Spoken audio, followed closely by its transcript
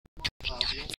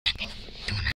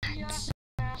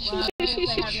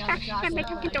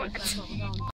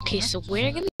Okay, so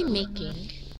we're gonna be making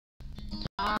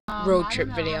road trip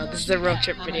video. This is a road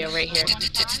trip video right here.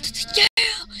 Yeah!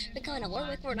 We're going to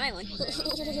Warwick, Rhode Island.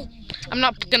 I'm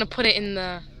not gonna put it in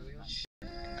the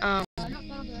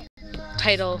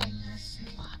title.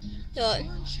 What?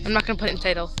 I'm not gonna put it in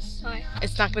title. Why?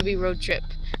 It's not gonna be road trip.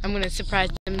 I'm gonna surprise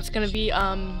them. It's gonna be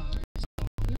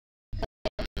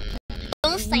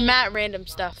Matt random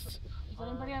stuff. Does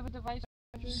anybody have a device?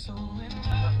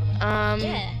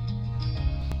 Yeah.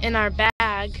 In our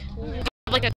bag,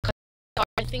 like a car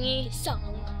thingy. Song.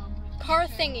 Car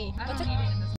thingy. What's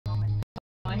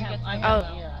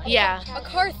Yeah. a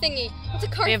car thingy? What's a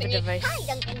car We have a thingy? device. Hi,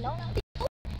 Dunkin' Donuts.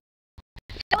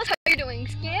 Tell us how you're doing.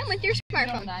 Scam with your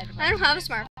smartphone. I don't have a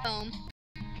smartphone.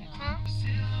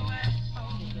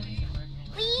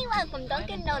 We welcome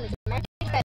Dunkin' Donuts.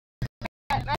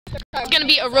 It's gonna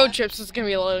be a road trip, so it's gonna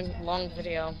be a long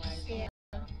video. Yeah.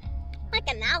 Like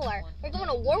an hour. We're going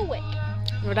to Warwick.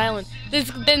 Rhode Island.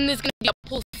 Then there's gonna be a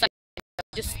poolside.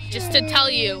 Just to tell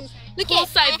you,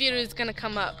 poolside video is gonna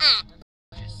come up.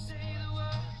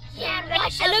 Yeah,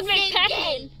 I look like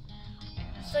Pac-Man.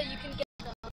 So you can get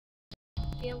the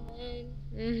feeling.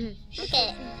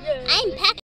 Okay, I'm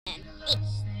Pac-Man.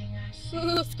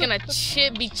 It's gonna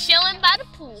be chilling by the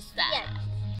poolside. Yeah.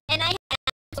 And I have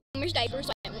so much diapers,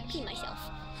 so I won't pee myself.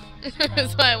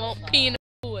 So I won't pee in the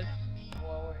pool.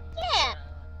 Yeah.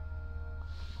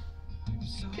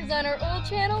 Because on our old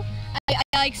channel, I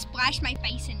like splashed my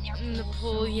face in there. In the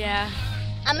pool, yeah.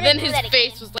 I'm gonna Then do his that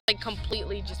face again. was like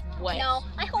completely just wet. No,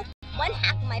 I hope one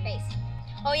half of my face.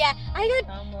 Oh yeah, I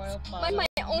got when my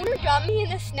owner dropped me in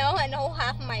the snow and the whole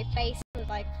half of my face was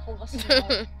like full of snow. Do you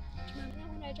remember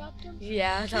when I dropped him?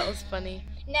 Yeah, that was funny.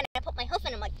 And then I put my hoof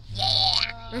in, I'm like,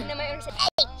 yeah! And then my owner said,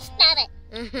 hey, stop it!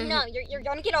 No, you're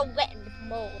gonna get all wet with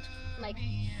mold. I'm like,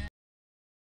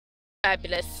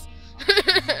 Fabulous.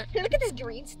 look at this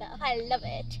green stuff. I love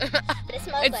it. But it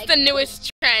smells It's like the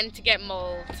newest trend to get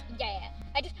mold. Yeah.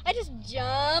 I just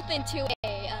jump into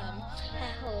a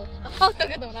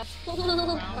Dunkin' Donuts. Oh,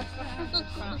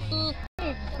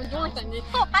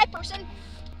 hi person.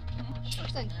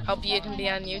 Hope you can be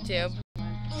on YouTube.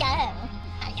 Yeah.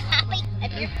 Are you happy?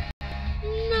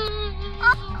 No.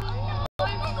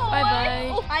 Bye bye.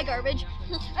 Oh, hi garbage.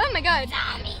 Oh my god.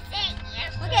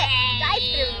 Look at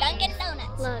drive-through Dunkin'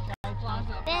 Donuts. Look.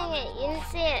 Dang it, you didn't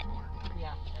see it.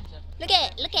 Look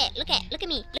at me. Look at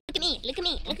me.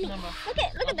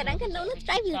 Look at the Dunkin' Donuts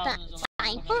drive-through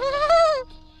sign.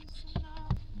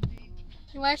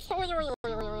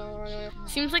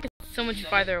 Seems like it's so much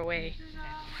farther away.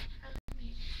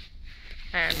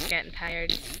 I'm getting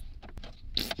tired.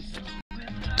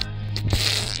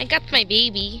 I got my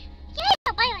baby.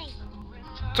 Yeah, bye.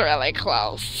 It's really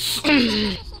close.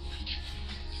 Look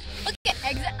at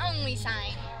exit only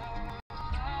sign.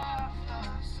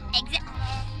 Exit.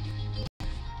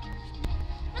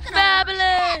 Look at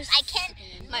Fabulous. I can't.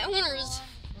 My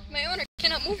owner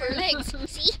cannot move her legs.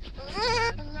 See?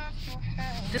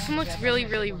 This one looks really,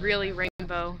 really, really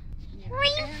rainbow.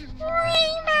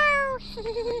 Rainbow.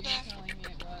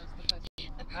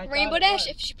 Rainbow Dash,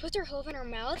 if she puts her hoof in her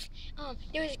mouth,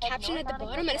 there was a caption at the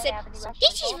bottom and it said,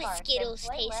 "This is what Skittles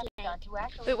taste like."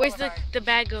 Wait, where's the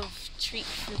bag of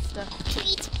treats and stuff?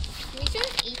 Treats. We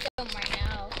shouldn't eat them right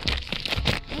now.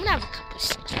 I'm gonna have a couple of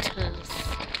Skittles.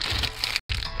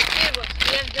 Hey, look,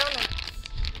 we have donuts.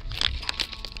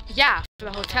 Yeah, for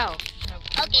the hotel.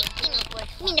 Okay, give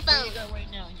me the phone.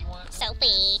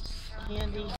 Selfie.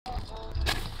 Candy.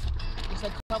 It's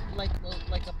a cup like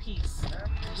a piece.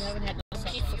 You haven't had a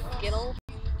piece of Skittles?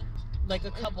 like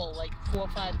a couple, like 4 or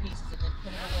 5 pieces, and then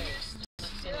put it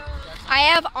away. I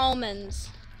have almonds.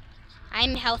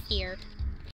 I'm healthier.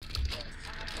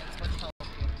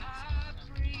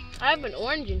 I have an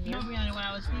orange in here. Brianna, what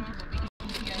I was thinking, what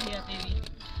we can do here,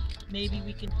 maybe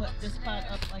we can put this part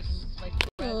up like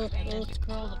bread, and then just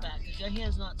curl the back. Because your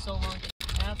hair's not so long that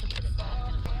you have to put it back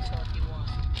in a ponytail if you want.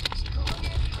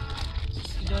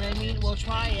 You know what I mean? We'll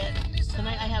try it.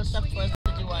 Tonight I have stuff for us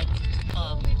to do, like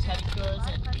pedicures,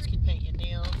 and you can paint your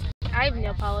nails. I have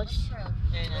nail polish.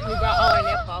 And We brought all our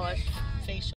nail polish.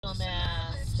 facial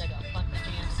masks. I got fun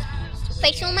pants to use to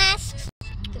Facial wear. masks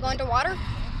to go underwater.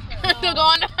 They're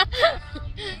gone. Do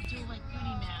like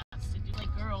beauty masks, to do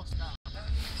like girl stuff.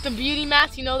 The beauty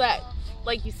mask, you know that,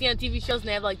 like you see on TV shows, and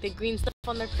they have like the green stuff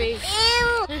on their face.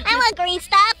 Ew! I want green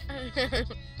stuff.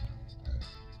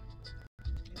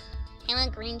 I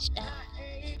want green stuff.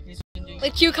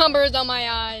 With cucumbers on my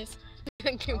eyes.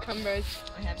 Cucumbers.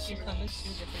 I have cucumbers too,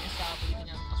 they're for your salad, but you can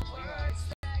have them for your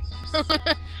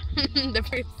eyes. They're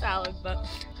pretty salad, but.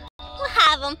 Well,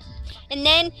 of them. And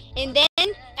then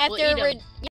after We'll eat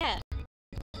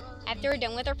after we're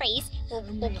done with our face, we'll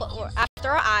put after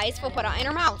our eyes, we'll put it in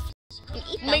our mouth and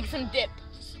eat them. Make some dip.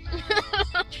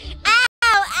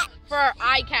 Ow! For our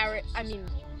eye carrot. I mean,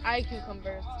 eye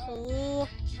cucumbers. Ooh.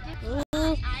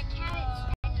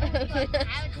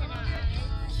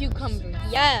 Cucumbers.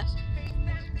 Yeah.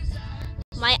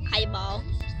 My eyeball.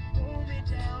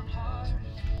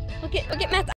 Look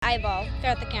at Matt's eyeball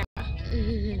throughout the camera.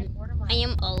 I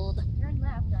am old.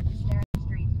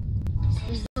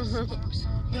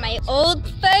 My old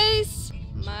face,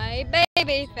 my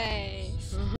baby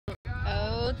face.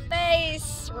 Old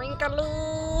face,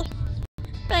 wrinkly,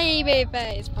 baby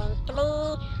face,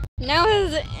 wrinkly. Now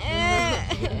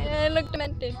I look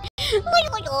demented. Ooh, I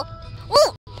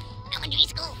want to be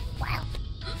school. Wow.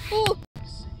 Ooh.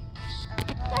 It's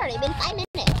already been 5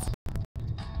 minutes.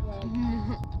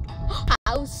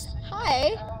 House.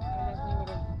 Hi.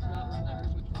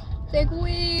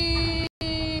 Segway.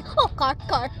 Oh, car.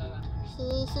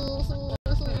 Oh.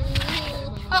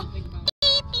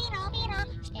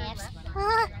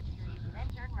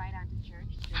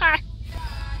 Ha!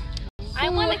 I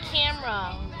want a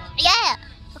camera. Yeah.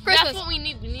 For Christmas. That's what we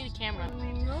need. We need a camera.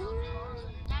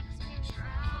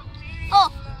 Oh,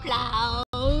 plow.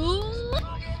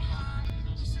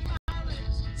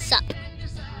 Sup.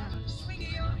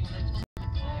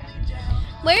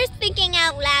 Where's thinking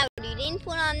out loud? You didn't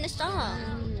put on the song.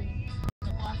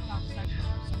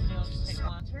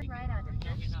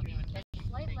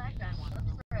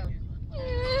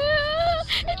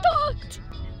 It talked.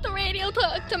 The radio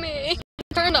talked to me.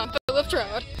 Turn on Philip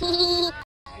Road.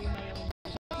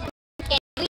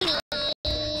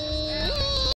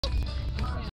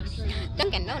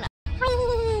 Dunkin' Donut.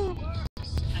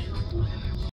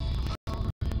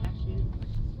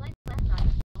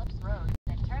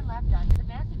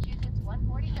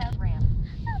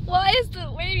 Why is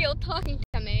the radio talking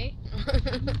to me?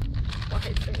 Why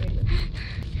is the radio?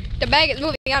 The bag is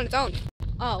moving on its own.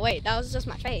 Oh wait, that was just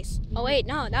my face. Oh wait,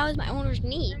 no, that was my owner's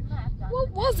knee.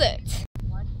 What was it?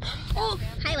 Oh,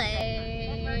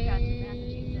 highway.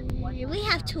 We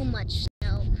have too much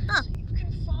snow. Oh.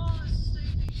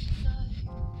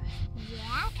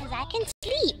 Yeah, because I can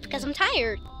sleep because I'm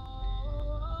tired.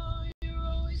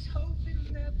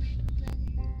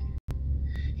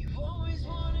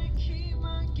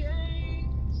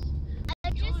 I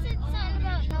just said something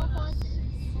about no horses.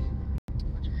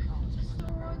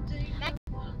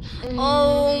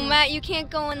 Oh, Matt, you can't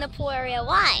go in the pool area.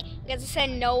 Why? Because it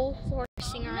said no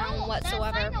horsing around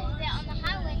whatsoever.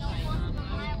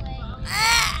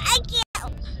 I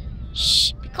can't.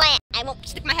 Shh, be quiet. I won't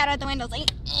stick my head out the window.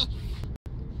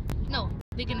 No,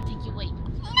 they're gonna take you away.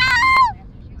 No!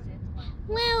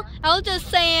 Well, I'll just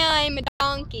say I'm a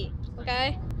donkey,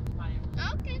 okay?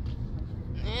 Okay.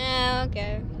 Yeah,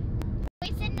 okay.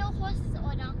 We said no horses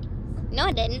or donkeys. No,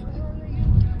 I didn't.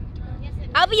 Yes,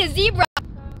 I'll be a zebra.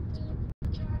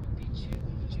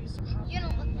 You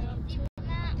don't look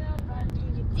like a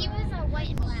zebra. Zebras are white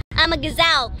and black. I'm a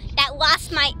gazelle that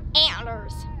lost my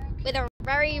antlers with a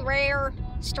very rare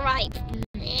stripe.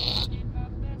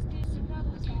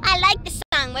 I like the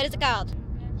song. What is it called?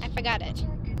 I forgot it.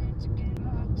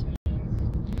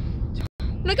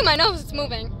 Look at my nose. It's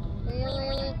moving.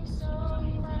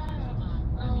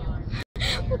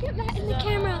 Look at Matt in the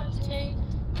camera.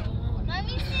 Let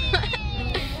me see.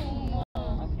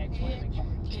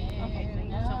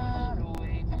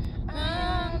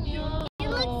 He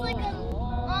looks like a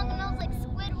long nose like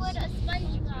Squidward or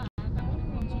SpongeBob.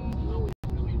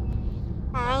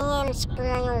 I am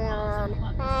Squidward.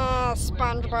 Oh,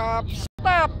 SpongeBob,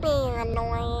 stop being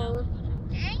annoying.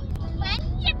 I'm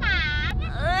SpongeBob.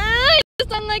 You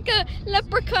sound like a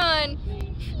leprechaun.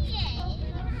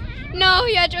 No,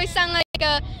 you actually sound like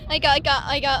an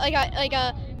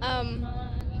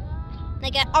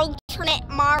alternate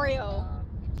Mario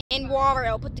and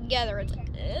Wario put together. It's like,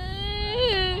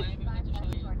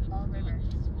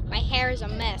 my hair is a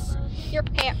mess. Your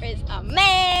hair is a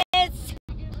mess.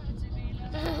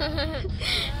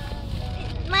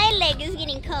 My leg is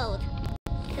getting cold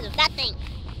because of that thing.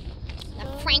 The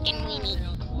Frankenweenie.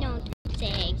 Don't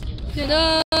take.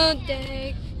 Don't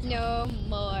take no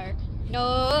more.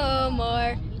 No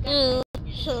more.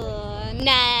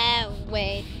 Now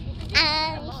wait.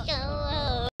 I'm so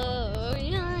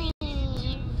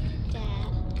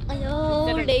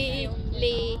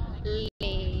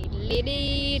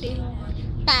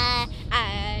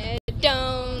I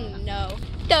don't know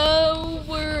the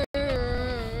words.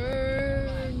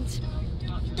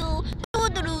 Do do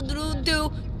do do do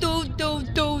do do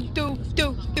do do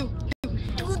do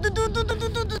do do do do do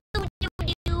do do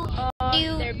do.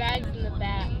 Their bags in the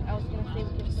bag.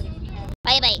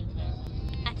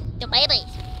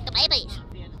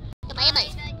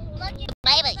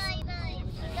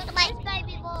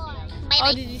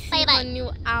 a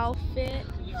new outfit.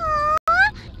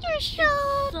 Aww, you're so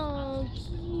So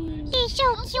You're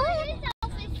so cute.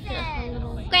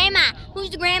 Grandma.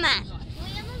 Who's the grandma?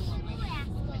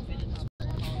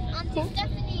 Auntie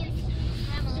Stephanie's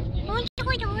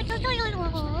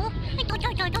grandma.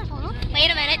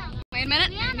 Wait a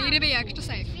minute. I need to be extra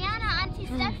safe. Rihanna, Auntie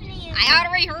Stephanie is... I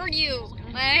already heard you.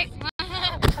 Right?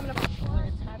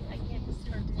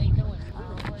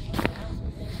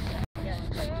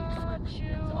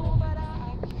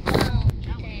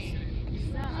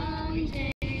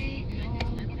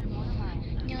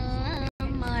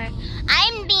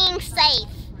 I'm being safe.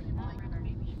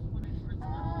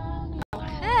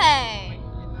 Okay.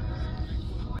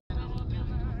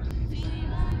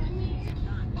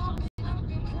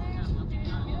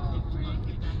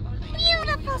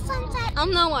 Beautiful sunset. I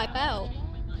don't know why I fell.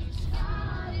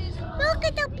 Look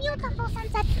at the beautiful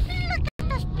sunset. Look at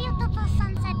this beautiful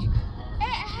sunset. It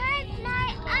hurts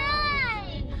my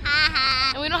eye.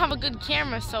 Haha. and we don't have a good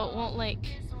camera, so it won't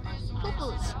like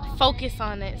focus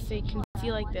on it, so you can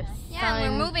see like this. Yeah,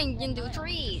 we're moving into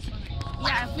trees.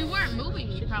 Yeah, if we weren't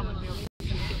moving, you'd probably be able to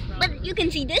see it. But you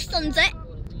can see this sunset.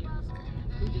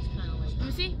 Let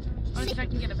me see. Let me see if I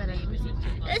can get a better. Let me see.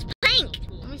 It's pink.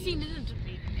 Let me see.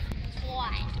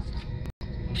 Why?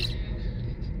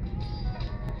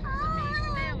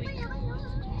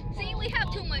 See, we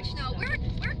have too much snow.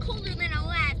 We're colder than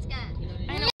Alaska.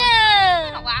 I know.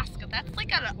 No. Alaska, that's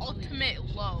like at an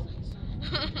ultimate low.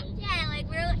 Yeah, like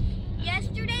we're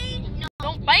yesterday. No,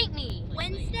 Don't bite me.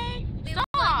 Wednesday. We were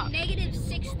Stop. like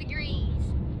 -6 degrees.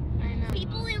 I know.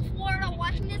 People in Florida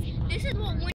watching this. This is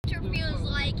what winter feels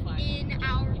like in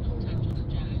our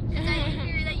world. Because I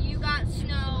hear that you got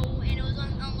snow and it was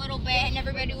a little bit, and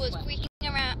everybody was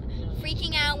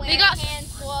freaking out, wearing got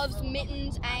hands, gloves,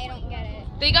 mittens. I don't get it.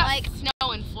 They got Like-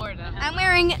 snow in Florida. I'm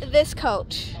wearing this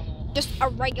coat, just a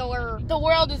regular. The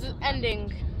world is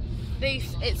ending.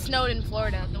 It snowed in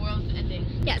Florida. The world is ending.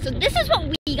 Yeah, so this is what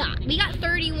we got. We got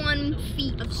 31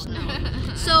 feet of snow.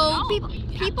 So No.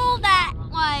 people that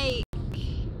like.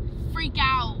 Freak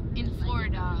out in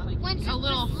Florida. A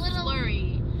little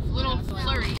flurry. Little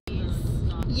flurries.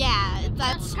 Yeah,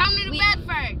 that's. Come to we-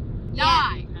 Bedford. Yeah.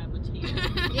 Die.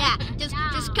 Yeah, just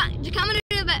come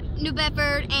to New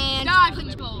Bedford and Die from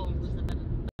the cold.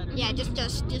 yeah,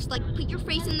 just like put your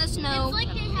face in the snow. It's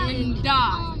like they have And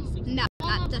die. No,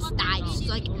 not just die. Just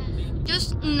like,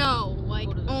 just know, like,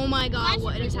 oh my God,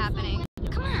 what is happening?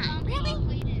 Come on, really?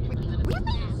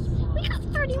 We got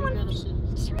 31 feet.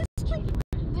 Seriously?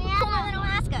 Cooler than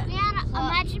Alaska. Rihanna,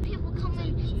 imagine people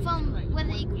coming from where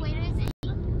the equator is.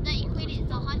 The equator is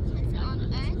the hottest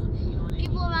on Earth.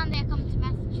 People around there come to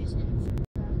Massachusetts.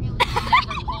 They would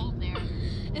It's cold there.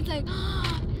 It's like,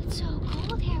 it's so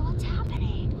cold here. What's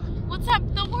happening? What's up?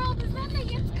 The world is ending.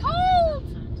 It's cold.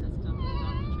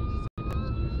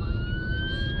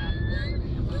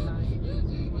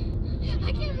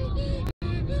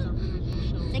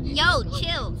 Like, yo,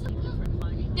 chill.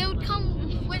 They would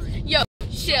come with Yo,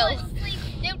 chill. sleep.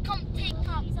 They would come take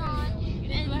tops on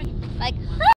and Like,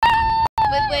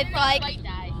 with like, Might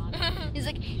die. he's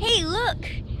like, hey, look,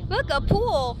 a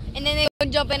pool, and then they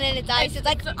would jump in and it's ice. It's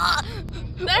like, ah.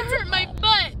 That hurt my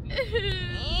butt.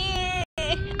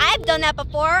 I've done that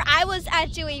before. I was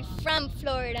actually from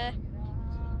Florida.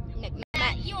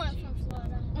 you weren't from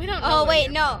Florida. We don't know. Oh where wait,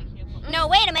 you're no, from. no,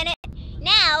 wait a minute.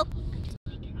 Now,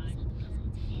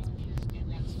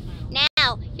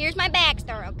 here's my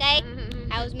backstory. Okay,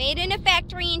 I was made in a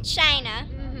factory in China,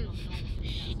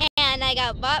 and I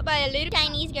got bought by a little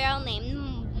Chinese girl named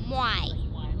Moi.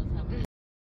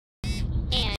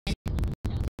 And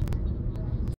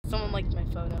Someone liked my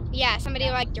photo. yeah, somebody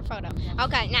liked your photo.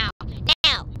 Okay, now,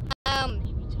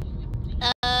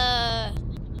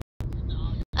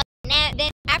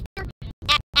 then after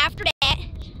that,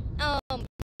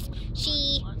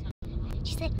 she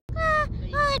said,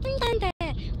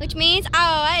 which means, oh,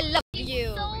 I love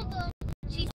you.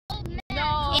 She sold men.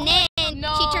 No. And then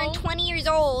No. she turned 20 years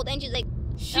old, and she's like,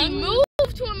 She moved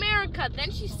to America.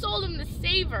 Then she sold him to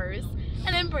Savers,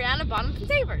 and then Brianna bought him from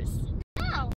Savers.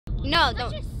 no,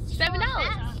 don't.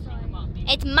 $7.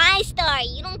 It's my story.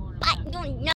 You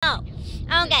don't know.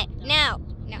 Okay, now.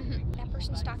 No, that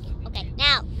person's talking. Okay,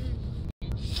 now.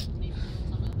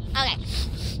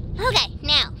 Okay,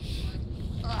 now.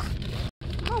 Ugh.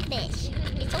 Cold fish.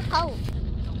 It's so cold.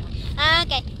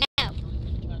 Okay, now.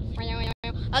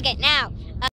 Okay, now.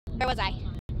 Where was I?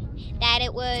 That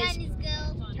it was. Chinese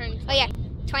girl. Oh yeah,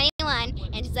 21,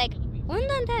 and she's like,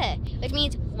 which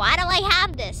means, why do I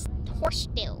have this horse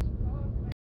still?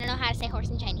 I don't know how to say horse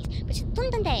in Chinese, but she's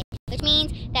which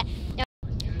means that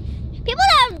people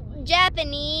that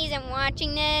Japanese and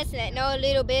watching this that know a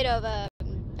little bit of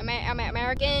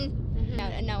American.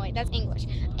 No, wait, that's English.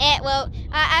 Well,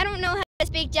 I don't know how to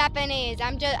speak Japanese.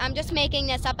 I'm just making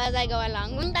this up as I go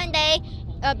along.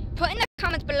 Put in the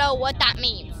comments below what that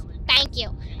means. Thank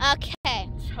you. Okay.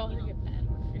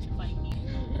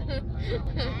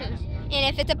 And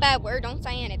if it's a bad word, don't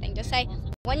say anything. Just say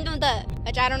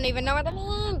which I don't even know what that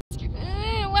means.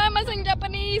 Why am I saying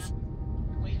Japanese?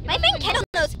 My friend Kendall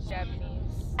knows.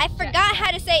 I forgot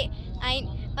how to say.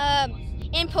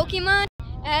 In Pokemon,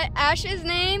 Ash's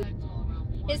name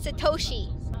is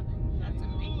Satoshi.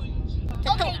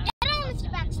 Okay, get on with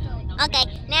your backstory. Okay,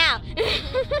 now.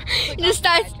 Just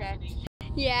start.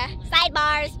 Yeah.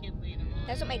 Sidebars.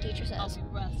 That's what my teacher says.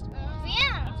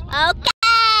 Yeah. Okay.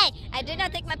 I did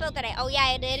not take my pill today. Oh yeah,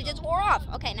 I did. It just wore off.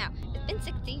 Okay, now it's been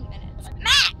 16 minutes.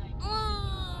 Matt.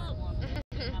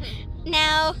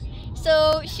 Now,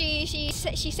 so she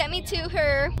sent me to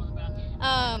her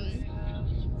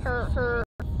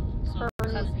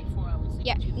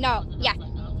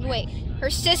her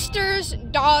sister's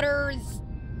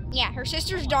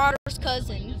daughter's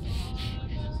cousin,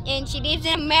 and she lives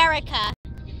in America.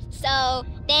 So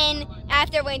then,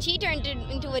 after when she turned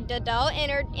into an adult, an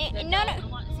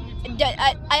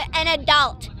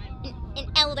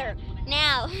elder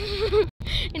now,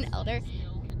 an elder,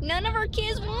 none of her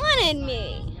kids wanted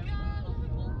me,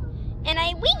 and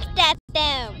I winked at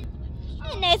them,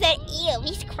 and they said, "Ew,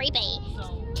 he's creepy.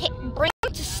 Bring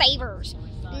him to Savers."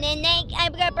 And then I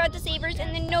got brought to Savers,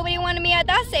 and then nobody wanted me at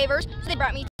that Savers, so they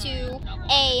brought me to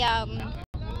a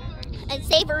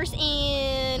Savers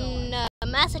in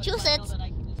Massachusetts,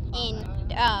 in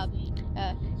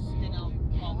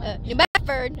New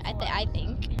Bedford, I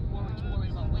think.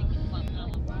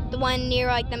 The one near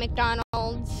like the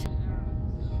McDonald's.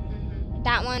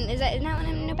 That one is that one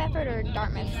in New Bedford or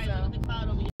Dartmouth?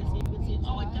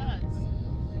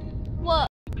 What?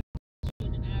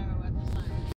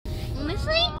 Let me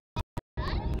see.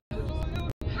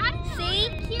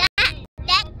 See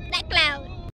that cloud.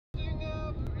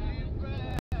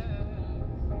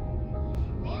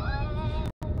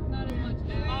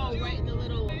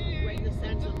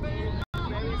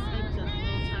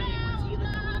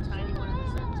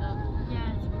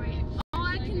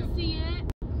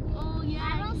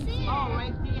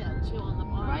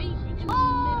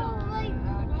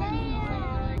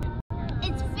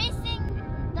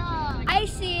 I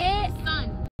see it.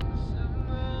 Sun.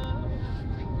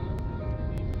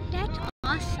 That's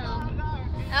awesome.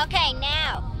 Okay,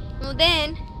 now. Well,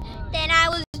 then I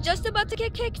was just about to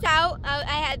get kicked out. I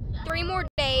had 3 more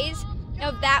days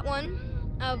of that one,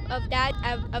 of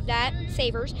that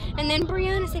Savers, and then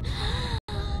Brianna said,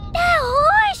 "That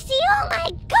horsey! Oh my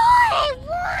God, I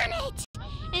want it!"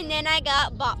 And then I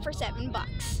got bought for $7.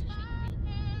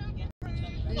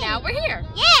 Now we're here.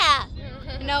 Yeah.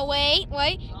 No, wait.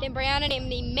 Then Brianna named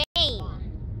me Maine.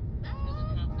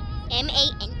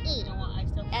 M-A-N-E.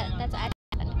 That's what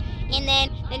happened. And then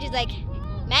she's like,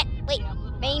 Matt, wait,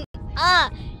 Maine.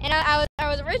 And I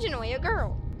was originally a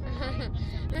girl.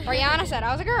 Brianna said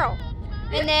I was a girl.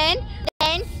 And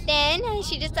then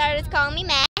she just started calling me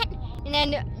Matt. And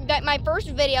then my first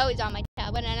video is on my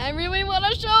tablet, and I really want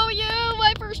to show you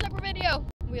my first ever video.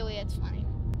 Really, it's funny.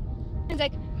 It's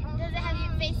like, Does it have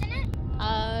your face in it?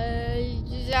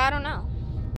 I don't know.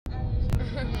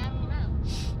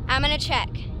 I'm gonna check.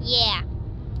 Yeah.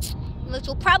 Which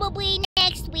will probably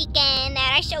next weekend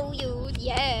that I show you.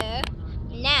 Yeah.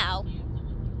 Now,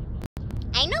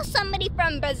 I know somebody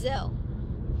from Brazil.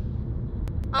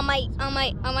 On my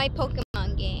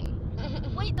Pokemon game.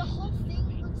 Wait, the whole thing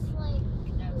looks like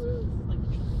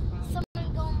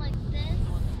someone going like this.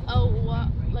 Oh,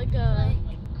 like a.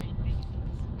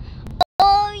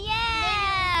 Oh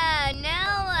yeah!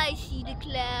 Now I see the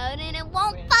cloud and it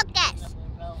won't focus.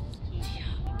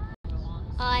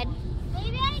 Odd.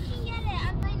 Maybe I can get it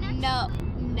on my next.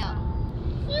 No.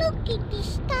 Look at the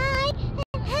sky.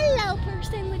 And hello,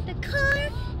 person with the car.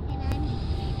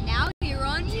 And now you're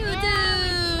on YouTube.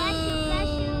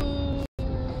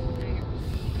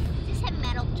 Just have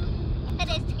metal. If it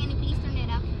is, can you please turn it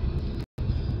up?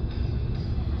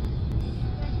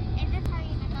 Is this how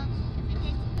you know? If it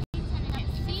is,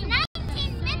 please turn it up. It's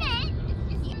 19 minutes.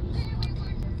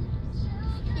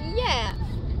 Yeah.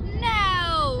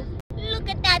 Now look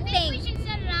at that Maybe we thing. should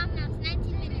set it off now. It's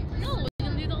 19 minutes. No, we're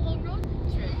gonna do the whole road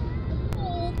trip.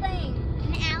 Whole thing.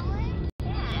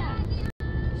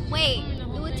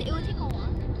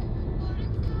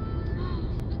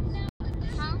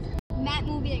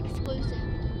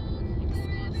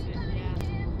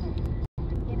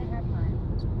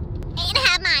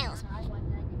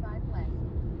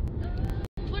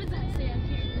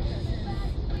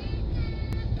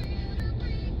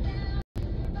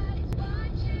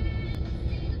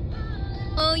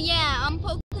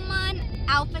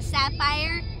 Alpha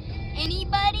Sapphire.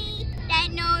 Anybody that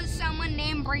knows someone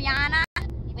named Brianna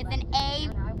with an A,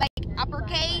 like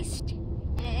uppercase,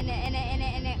 and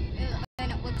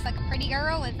it looks like a pretty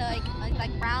girl with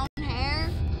like brown hair?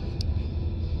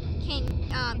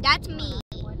 That's me.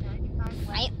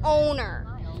 I own her.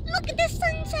 Look at the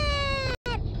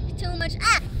sunset. Too much.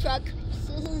 Truck.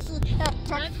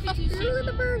 Truck. Look at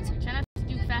the birds. Try not to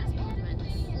do fast movements.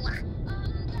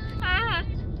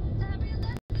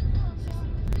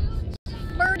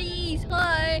 Birdies.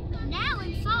 Hi. Now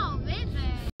in Fall River.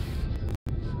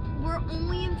 We're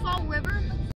only in Fall River.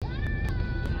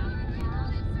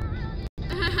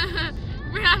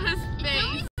 Rihanna's It's face.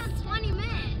 only for 20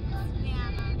 minutes.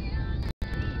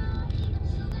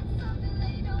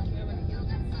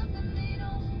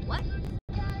 What?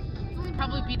 We'll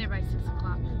probably be there by 6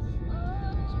 o'clock.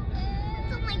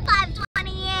 It's only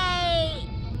 5:28,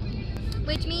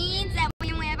 which means that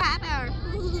we only have half hour.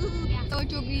 So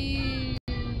it will be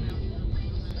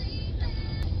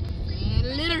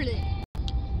literally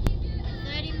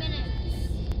 30 minutes.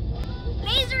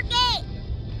 Laser Gate.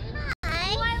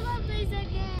 Hi. Oh, I love Laser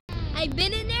Game. I've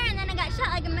been in there and then I got shot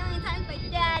like a million times by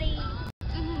Daddy.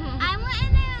 I went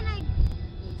in there and I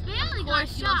barely Of got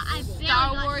course, you shot. love I barely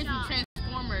Star got Wars shot. and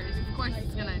Transformers. Of course,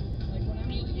 it's gonna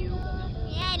beat you.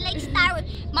 Yeah, I like Star Wars.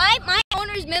 My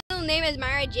owner's middle name is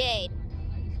Mara Jade.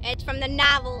 It's from the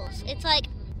novels. It's like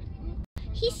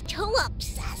he's too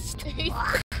obsessed. He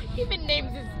even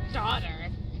names his daughter.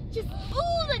 Just,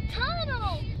 ooh, the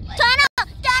tunnel. Tunnel!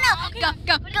 Go,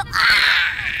 go, go!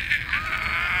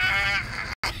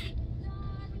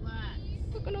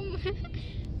 Look at him.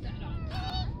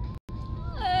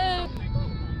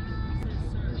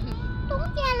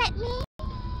 Don't yell at me.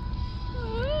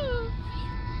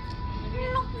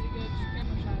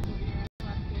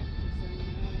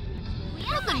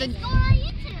 Yeah, Look at the- it's going on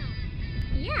YouTube.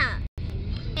 Yeah.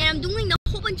 And I'm doing a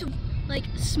whole bunch of like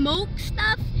smoke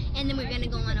stuff, and then we're gonna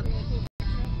go on a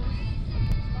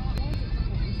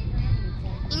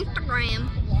Instagram.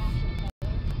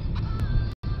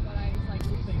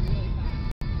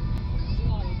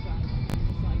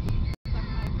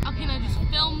 Okay, now just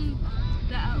film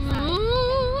the outside.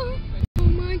 Oh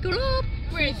my god.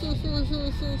 Wait.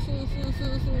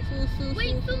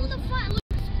 Wait, film the front. It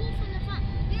looks cool from the front.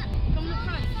 Yeah. From the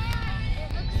front. It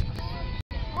looks cool.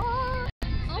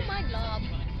 Oh my god.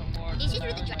 These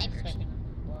are the drivers.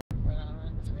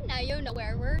 So now you know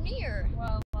where we're near.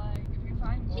 Well, like, if you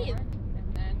find Ew. Lord,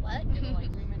 and then What? get like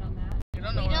agreement on that. You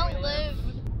don't know We where don't we live.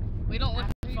 live. We don't live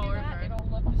After in you Fall do that, River. it'll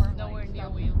look This for, is nowhere like, near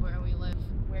stuff where we live.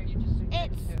 where you just zoom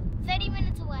It's into. 30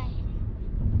 minutes away.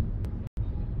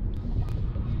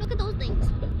 Look at those things.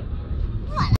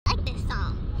 Oh, I like this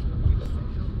song.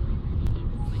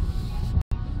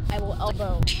 I will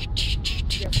elbow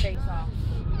your face off.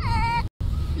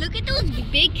 Look at those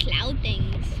big cloud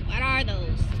things. What are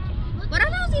those? What are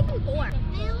those even for?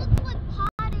 They look like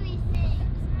pottery things.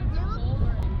 They look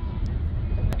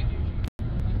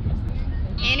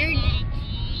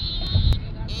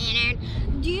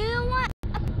Do you want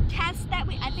a test that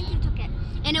I think you took it,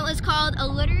 and it was called a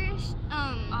literacy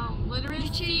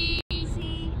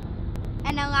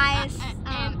analysis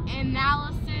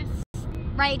analysis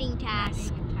writing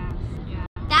task. Yeah.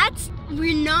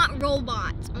 We're not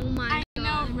robots. Oh my I know,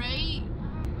 god. right?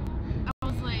 I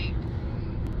was like,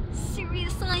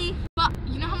 Seriously? but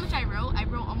you know how much I wrote? I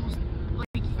wrote almost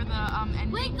like for the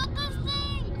ending. Wait, look at those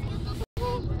things.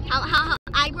 How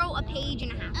I wrote a page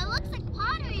and a half. It looks like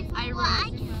pottery from I what I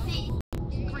wrote- can see.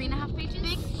 3.5 pages.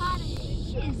 Big pottery.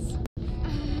 Jeez.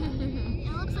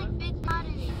 It looks like big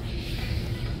pottery.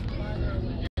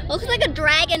 Looks like a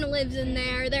dragon lives in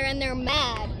there. They're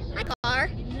mad. Hi, car.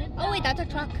 Oh wait, that's a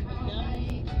truck.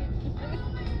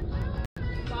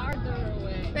 Farther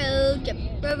away. Road trip.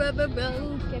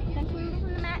 Road trip.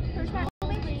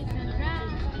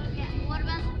 Yeah, what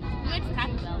about It's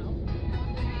Taco Bell.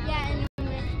 Yeah,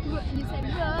 and you said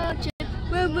road trip.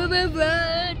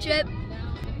 Road trip.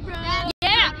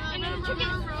 Yeah, and then the chicken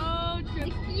road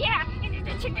trip. Yeah, and it's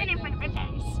a chicken in front of my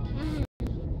face.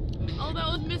 Oh, that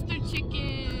was Mr.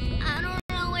 Chicken. I don't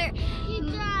know where. He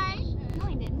died. No,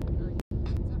 I didn't.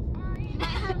 Might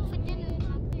have for dinner.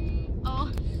 Oh,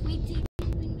 Wait till you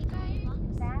bring the guy.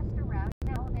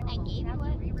 I gave you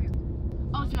it.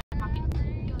 oh, it's in my pocket.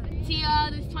 Tia,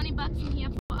 there's $20 in here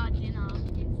for dinner.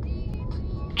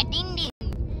 I didn't.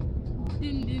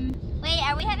 Din din. Wait,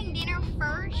 are we having dinner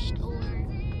first or? I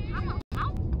don't know.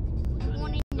 We're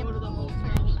going in the pool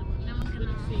first. Then we're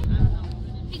gonna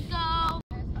we go.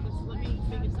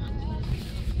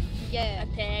 Yeah.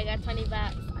 Okay, I got $20.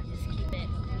 I'll just keep it.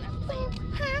 And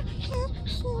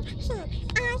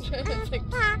I'm like,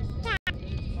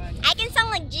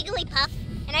 Jigglypuff,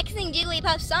 and I can sing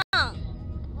Jigglypuff's song.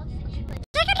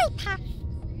 Jigglypuff.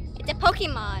 It's a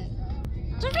Pokemon.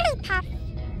 Jigglypuff.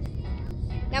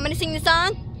 Now I'm gonna sing the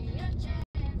song.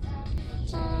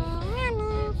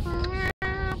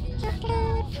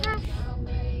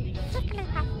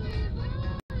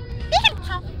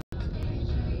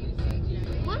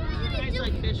 What are we You gonna guys do?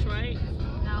 like fish, right?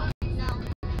 No.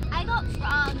 I got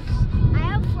frogs. I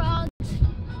have frogs.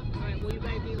 Alright, well you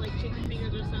guys eat like chicken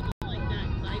fingers or something like that,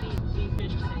 because I need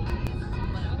fish today.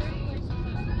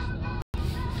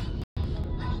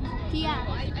 Yeah.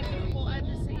 Well, I'm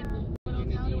just saying, what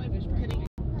else how do I can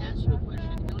I ask you a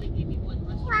question? You only gave me one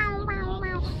question.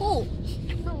 Oh.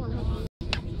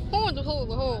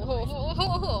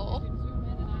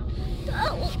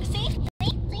 Oh, see?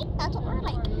 That's what we're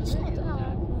like.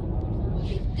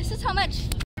 This is how much.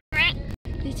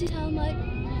 This is how much.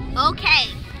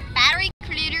 Okay. Battery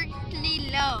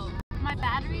critically low. My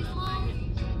battery's low.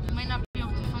 You might not be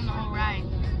able to film the whole ride.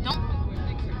 Don't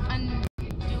undo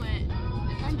it.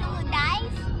 Until it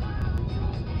dies?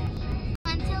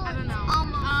 Until I don't know. it's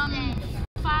almost dead.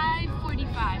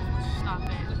 5:45. Stop it.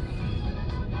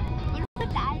 What if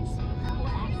it dies?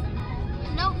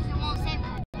 No, because it won't save it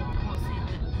We'll save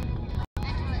it.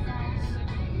 until it dies.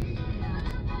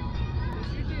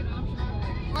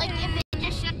 Like if it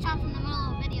just shuts off in the middle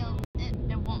of a video,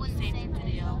 It won't wouldn't save save the it.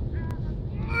 video.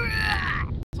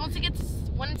 So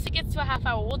once it gets to a half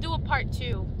hour, we'll do a part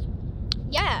 2.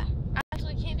 Yeah.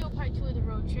 Actually, I can't do a part 2 of the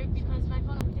road trip because my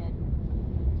phone will be dead.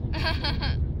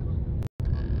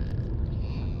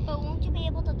 But won't you be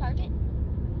able to charge it?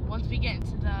 Once we get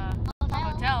into the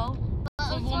hotel, But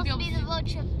So it we was won't supposed be to be able the road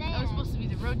trip there. that was supposed to be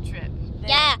the road trip. There.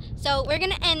 Yeah. So we're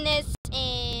gonna end this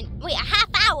in a half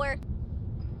hour.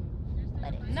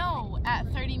 No,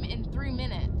 in 3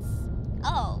 minutes.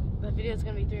 Oh. The video's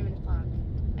gonna be 3 minutes long.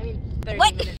 I mean, 30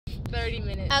 What? minutes. 30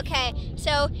 minutes. Okay.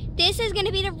 So this is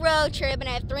gonna be the road trip, and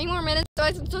I have 3 more minutes so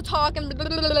I can still talk and blah,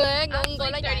 blah, blah, blah, go Actually,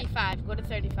 like that. 35. Go to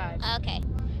 35. Okay.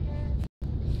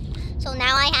 So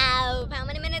now I have how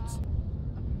many minutes?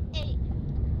 8.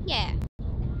 Yeah.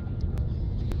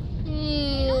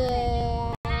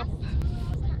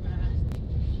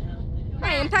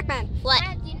 Hey, I'm Pac-Man. What?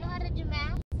 Dad, do you know how to do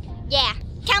math? Yeah.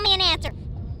 Tell me an answer.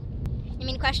 I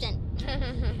mean a question.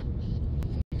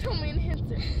 Tell me an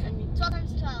answer. I mean, 12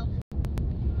 times 12.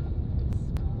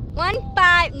 1,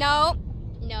 5. No.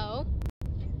 No.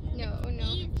 No. No.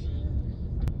 Easy.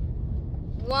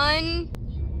 1,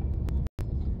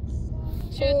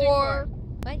 2, 3, 4.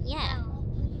 What? Yeah. No.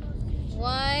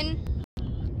 1,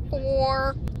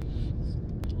 4,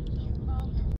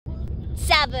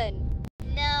 7.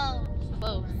 No.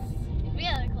 Close.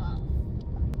 Really close.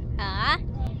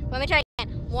 Let me try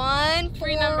again. 1,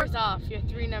 3 4, numbers off. You're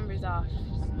 3 numbers off.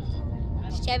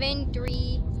 7,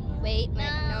 3. Wait.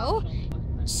 No.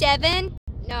 7.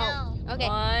 No. Okay.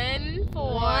 1,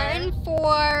 4. 1,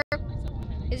 4.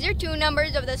 Is there 2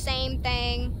 numbers of the same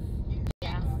thing?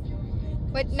 Yeah.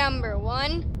 What number?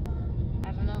 1,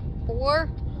 I don't know. 4.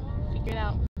 Figure it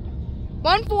out.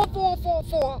 1, 4, 4, 4,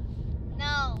 4.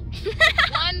 No.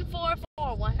 1, 4,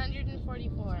 4.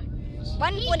 144.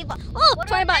 144. Oh, What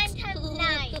 20 about bucks. 9 times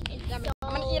 9?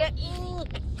 I'm gonna eat it.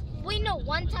 Wait, no.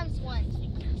 1 times 1.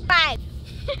 5.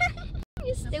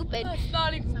 You stupid. That's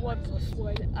not even 1 plus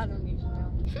 1. I don't even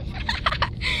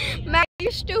know. Mac,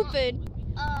 you're stupid.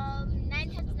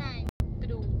 9 times 9.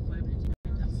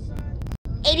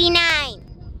 89.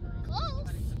 Close.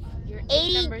 You're 8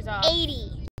 80. numbers off.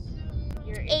 80.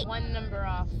 You're 8. 1 number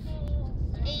off.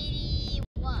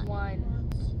 81. 1.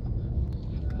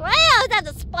 Wow, that's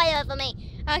a spoiler for me.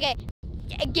 Okay,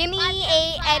 give me 5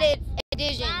 a times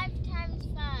addition. 5 times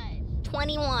 5.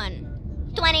 21.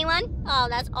 21? Oh,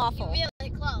 that's awful. You're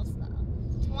really close, though.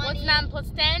 20. What's 9 plus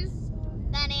 10?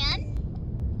 91.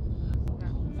 No,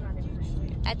 it's not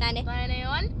even. That's not it.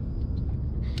 91?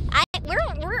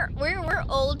 We're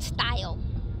old style.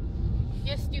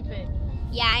 You're stupid.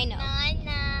 Yeah, I know.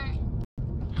 99.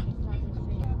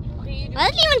 Okay, you do. I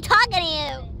wasn't even talking to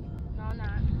you. No,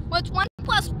 not. What's 1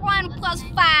 plus 1 plus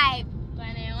 5?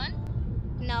 91?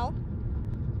 No,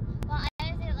 Well, I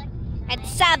didn't say it like it's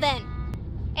 7.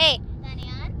 Hey,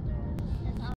 91.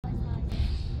 That's always how I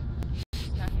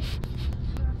say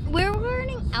it. we're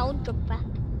learning algebra.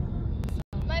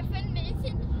 My friend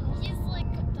Mason, he's like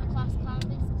the class clown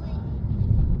basically.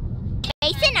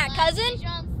 Jason, our cousin? He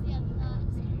draws the other class.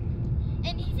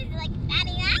 And he says like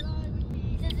 91.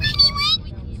 He says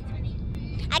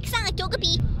 91. I sound like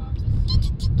Togepi.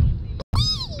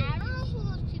 I don't know who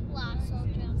those people are, so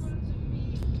just.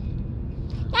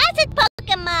 That's a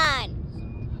Pokemon.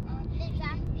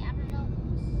 Exactly, I don't know.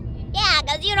 Yeah,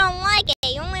 because you don't like it.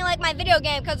 You only like my video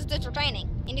game because it's entertaining.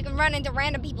 And you can run into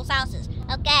random people's houses.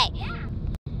 Okay. Yeah.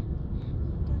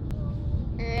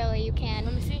 Really, you can.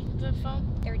 Let me see the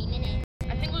phone. 30 minutes.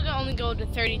 I think we can only go to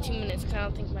 32 minutes because I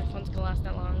don't think my phone's gonna last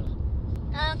that long.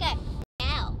 Okay.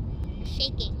 Now,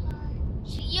 shaking.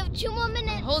 You have 2 more I'm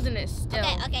minutes. holding it still.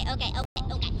 Okay. Now,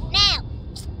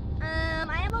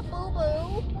 I have a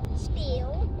boo-boo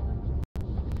spill.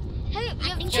 Hey, you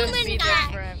have It's 2 gonna be minutes. there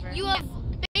forever. You have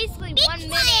basically Be 1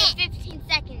 minute quiet. and 15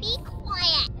 seconds. Be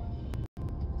quiet.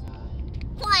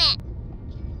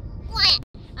 Quiet.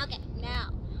 Okay, now,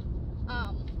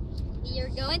 we are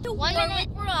going to 1 minute.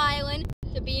 Warwick Island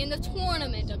to be in the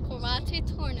tournament, a karate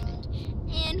tournament.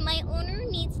 And my owner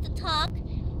needs to talk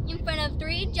in front of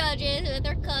 3 judges with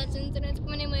their cousins, and it's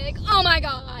going to be like, oh my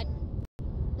god.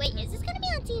 Wait, is this going to be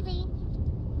on TV?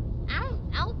 I don't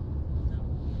know.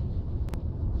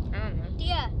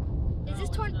 Yeah. Is this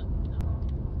tournament?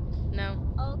 No.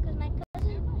 Oh, because my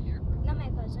cousin, not my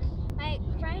cousin, my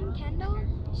friend Kendall,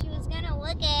 she was going to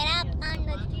look it up on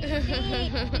the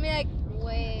TV and be like,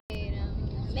 wait a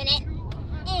minute.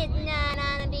 It's not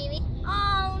on the TV.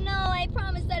 Oh no, I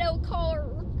promised that I would call her.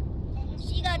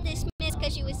 She got dismissed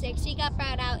because she was sick. She got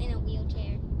brought out in a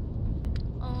wheelchair.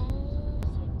 Oh.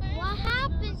 What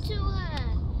happened to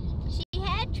her? She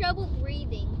had trouble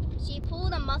breathing. She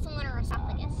pulled a muscle in her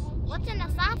esophagus. What's an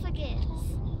esophagus?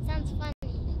 Sounds funny.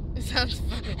 It sounds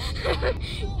fun.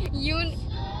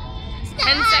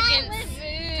 10 seconds.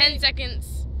 10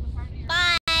 seconds.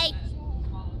 Bye.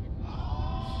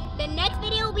 The next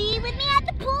video will be with me at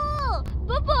the pool.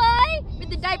 Bye-bye. With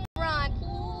the diaper on.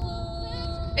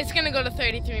 It's gonna go to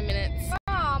 33 minutes.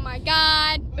 Oh my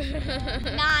god.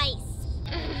 Nice.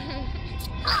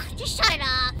 Oh, just shut it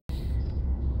off.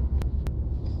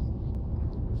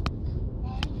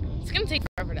 It's gonna take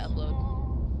forever to upload.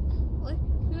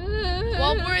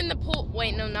 While we're in the pool.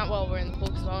 Wait, no, not while we're in the pool,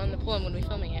 because while we're in the pool, I'm gonna be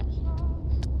filming it.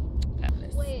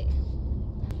 Fabulous. Wait.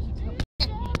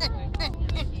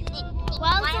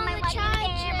 While Why it's am on I the watching the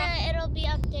charger, camera? it'll be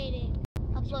updating.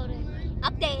 Uploading.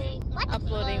 Updating. What?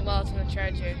 Uploading while it's on the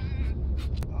charger.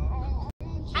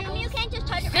 How come you can't just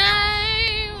charge it?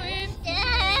 Stay with.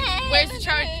 Where's the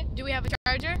charge? Do we have a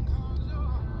charger?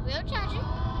 Real charger?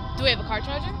 Do we have a car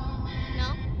charger?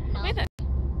 No. Okay then.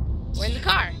 We're in the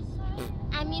car.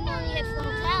 I mean, only at the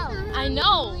hotel. I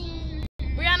know.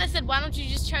 Brianna said, why don't you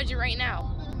just charge it right now?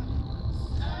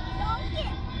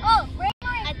 Oh, we're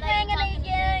I thought gonna you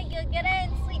get in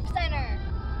sleep center.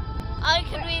 Oh, it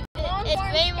could be. It's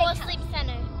Rainbow Sleep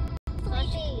Center.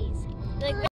 Sleepies.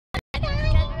 Like,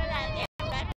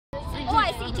 Oh,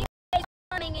 I see two guys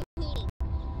running and heating.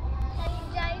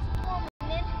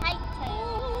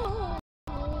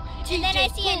 And then I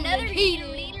see another leader.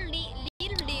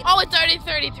 Oh, it's already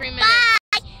 33 minutes.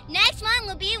 Bye. Next one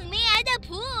will be with me at the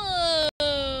pool.